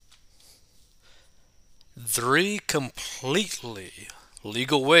Three completely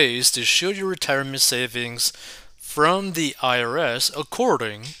legal ways to shield your retirement savings from the IRS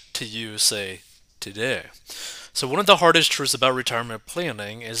according to USA Today. So one of the hardest truths about retirement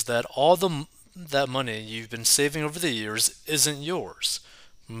planning is that all that money you've been saving over the years isn't yours.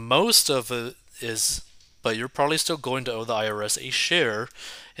 Most of it is, but you're probably still going to owe the IRS a share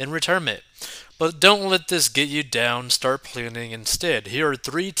in retirement. But don't let this get you down. Start planning instead. Here are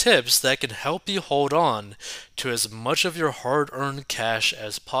three tips that can help you hold on to as much of your hard earned cash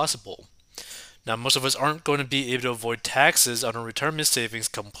as possible. Now, most of us aren't going to be able to avoid taxes on our retirement savings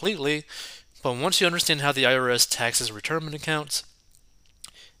completely, but once you understand how the IRS taxes retirement accounts,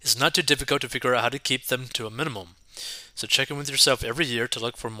 it's not too difficult to figure out how to keep them to a minimum. So check in with yourself every year to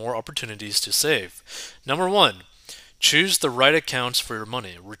look for more opportunities to save. Number one, choose the right accounts for your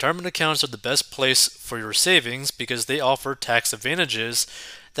money. Retirement accounts are the best place for your savings because they offer tax advantages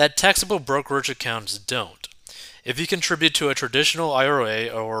that taxable brokerage accounts don't. If you contribute to a traditional IRA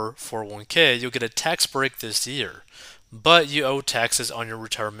or 401k, you'll get a tax break this year, but you owe taxes on your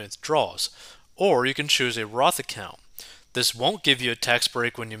retirement withdrawals. Or you can choose a Roth account. This won't give you a tax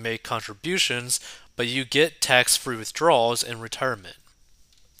break when you make contributions, but you get tax-free withdrawals in retirement.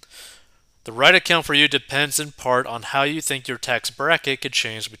 The right account for you depends in part on how you think your tax bracket could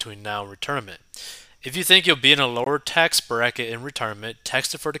change between now and retirement. If you think you'll be in a lower tax bracket in retirement,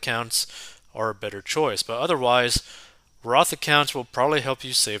 tax-deferred accounts are a better choice, but otherwise, Roth accounts will probably help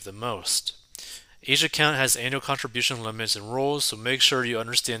you save the most. Each account has annual contribution limits and rules, so make sure you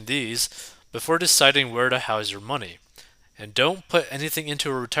understand these before deciding where to house your money. And don't put anything into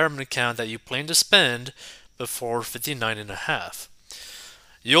a retirement account that you plan to spend before 59 and a half.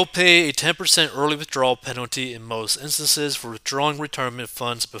 You'll pay a 10% early withdrawal penalty in most instances for withdrawing retirement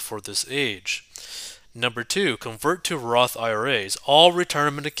funds before this age. Number two, convert to Roth IRAs. All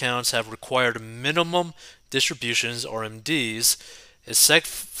retirement accounts have required minimum distributions, or MDs, except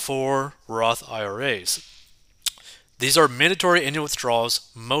for Roth IRAs. These are mandatory annual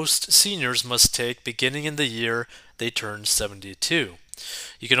withdrawals most seniors must take beginning in the year they turn 72.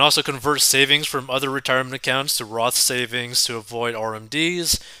 You can also convert savings from other retirement accounts to Roth savings to avoid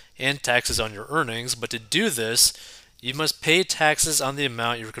RMDs and taxes on your earnings, but to do this, you must pay taxes on the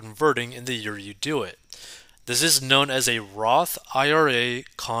amount you're converting in the year you do it. This is known as a Roth IRA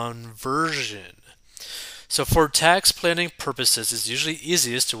conversion. So for tax planning purposes, it's usually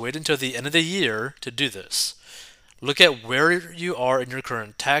easiest to wait until the end of the year to do this. Look at where you are in your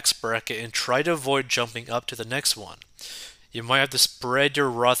current tax bracket and try to avoid jumping up to the next one. You might have to spread your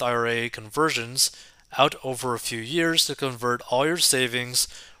Roth IRA conversions out over a few years to convert all your savings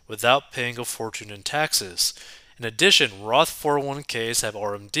without paying a fortune in taxes. In addition, Roth 401ks have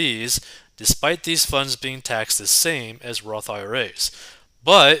RMDs, despite these funds being taxed the same as Roth IRAs.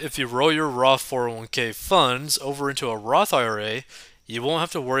 But if you roll your Roth 401k funds over into a Roth IRA, you won't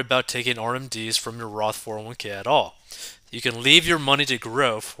have to worry about taking RMDs from your Roth 401k at all. You can leave your money to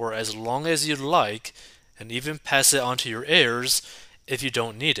grow for as long as you'd like and even pass it on to your heirs if you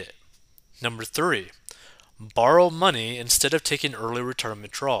don't need it. Number three, borrow money instead of taking early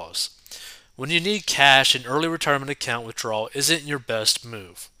retirement draws. When you need cash, an early retirement account withdrawal isn't your best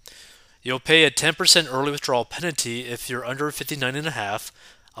move. You'll pay a 10% early withdrawal penalty if you're under 59 and a half,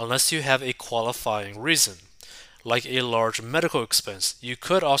 unless you have a qualifying reason, like a large medical expense. You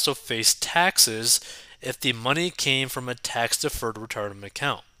could also face taxes if the money came from a tax-deferred retirement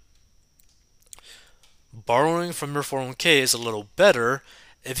account. Borrowing from your 401k is a little better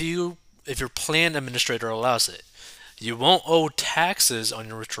if your plan administrator allows it. You won't owe taxes on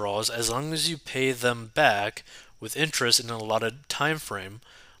your withdrawals as long as you pay them back with interest in an allotted time frame,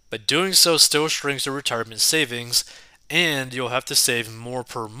 but doing so still shrinks your retirement savings, and you'll have to save more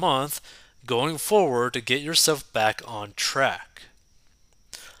per month going forward to get yourself back on track.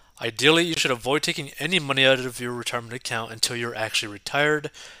 Ideally, you should avoid taking any money out of your retirement account until you're actually retired,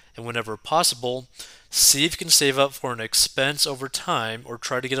 and whenever possible, see if you can save up for an expense over time or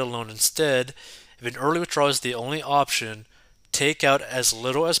try to get a loan instead. If an early withdrawal is the only option, take out as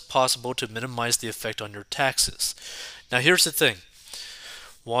little as possible to minimize the effect on your taxes. Now, here's the thing.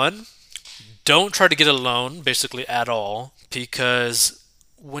 One, don't try to get a loan basically at all, because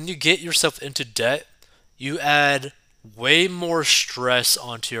when you get yourself into debt, you add way more stress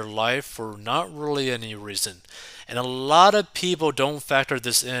onto your life for not really any reason. And a lot of people don't factor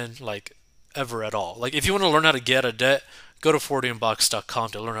this in like ever at all. Like if you want to learn how to get out of debt, go to 40inbox.com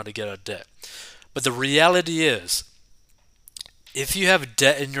to learn how to get out of debt. But the reality is, if you have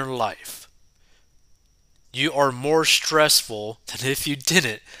debt in your life, you are more stressful than if you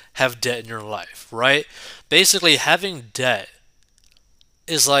didn't have debt in your life, right? Basically, having debt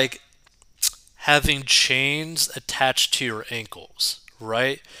is like having chains attached to your ankles,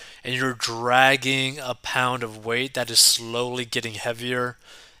 right? And you're dragging a pound of weight that is slowly getting heavier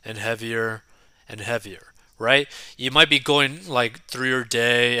and heavier and heavier, right? You might be going like through your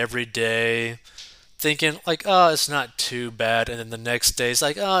day every day, thinking like, oh, it's not too bad, and then the next day it's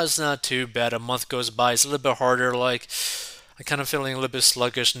like, oh, it's not too bad. A month goes by, it's a little bit harder. Like, I'm kind of feeling a little bit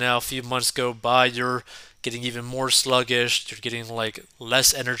sluggish now. A few months go by, you're getting even more sluggish. You're getting like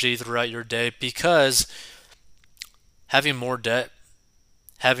less energy throughout your day because having more debt,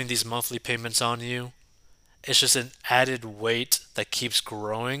 having these monthly payments on you, it's just an added weight that keeps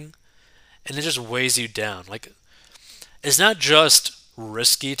growing and it just weighs you down. Like, it's not just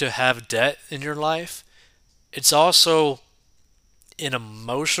risky to have debt in your life, it's also an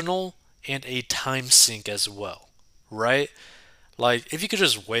emotional and a time sink as well, right? Like, if you could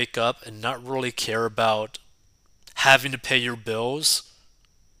just wake up and not really care about having to pay your bills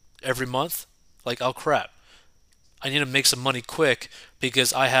every month, like, oh crap, I need to make some money quick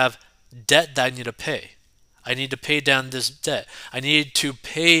because I have debt that I need to pay. I need to pay down this debt. I need to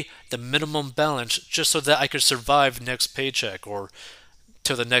pay the minimum balance just so that I could survive next paycheck or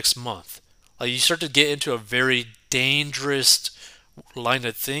till the next month. Like, you start to get into a very dangerous line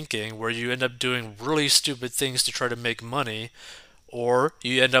of thinking where you end up doing really stupid things to try to make money, or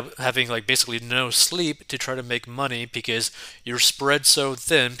you end up having like basically no sleep to try to make money because you're spread so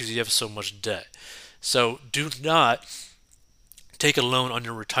thin because you have so much debt. So do not take a loan on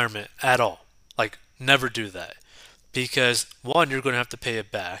your retirement at all. Like, never do that. Because one, you're going to have to pay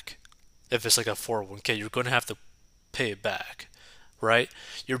it back. If it's like a 401k, you're going to have to pay it back, right?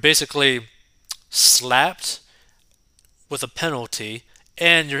 You're basically slapped with a penalty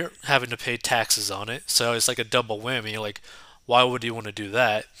and you're having to pay taxes on it. So it's like a double whammy. Like, why would you want to do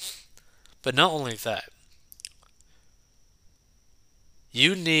that? But not only that,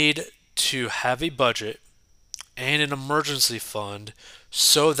 you need to have a budget and an emergency fund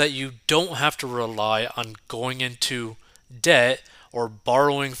so that you don't have to rely on going into debt or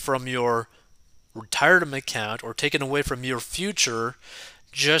borrowing from your retirement account or taking away from your future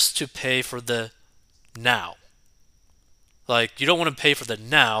just to pay for the now. Like, you don't want to pay for the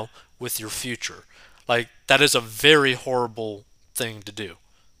now with your future. Like, that is a very horrible thing to do,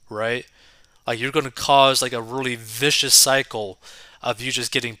 right? Like, you're going to cause like a really vicious cycle of you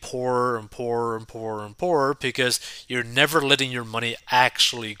just getting poorer and poorer and poorer and poorer because you're never letting your money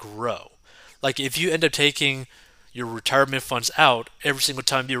actually grow. Like, if you end up taking your retirement funds out every single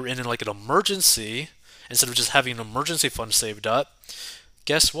time you're in like an emergency instead of just having an emergency fund saved up,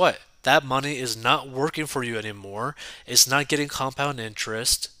 guess what? That money is not working for you anymore. It's not getting compound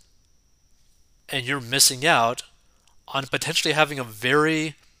interest, and you're missing out on potentially having a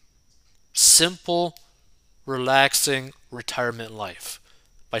very simple, relaxing retirement life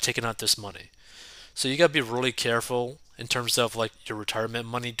by taking out this money. So you got to be really careful in terms of like your retirement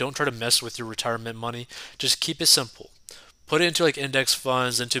money. Don't try to mess with your retirement money. Just keep it simple. Put it into like index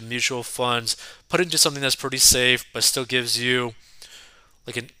funds, into mutual funds, put it into something that's pretty safe but still gives you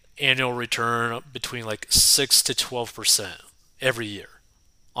like an annual return between like 6 to 12% every year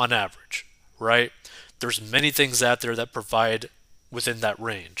on average, right? There's many things out there that provide within that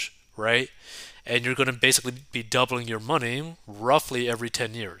range, right? And you're going to basically be doubling your money roughly every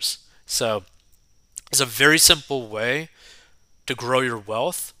 10 years. So it's a very simple way to grow your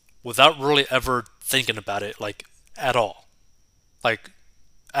wealth without really ever thinking about it like at all. Like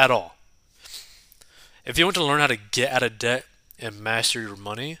at all. If you want to learn how to get out of debt and master your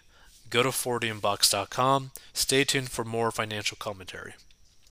money, go to 40inbox.com. Stay tuned for more financial commentary.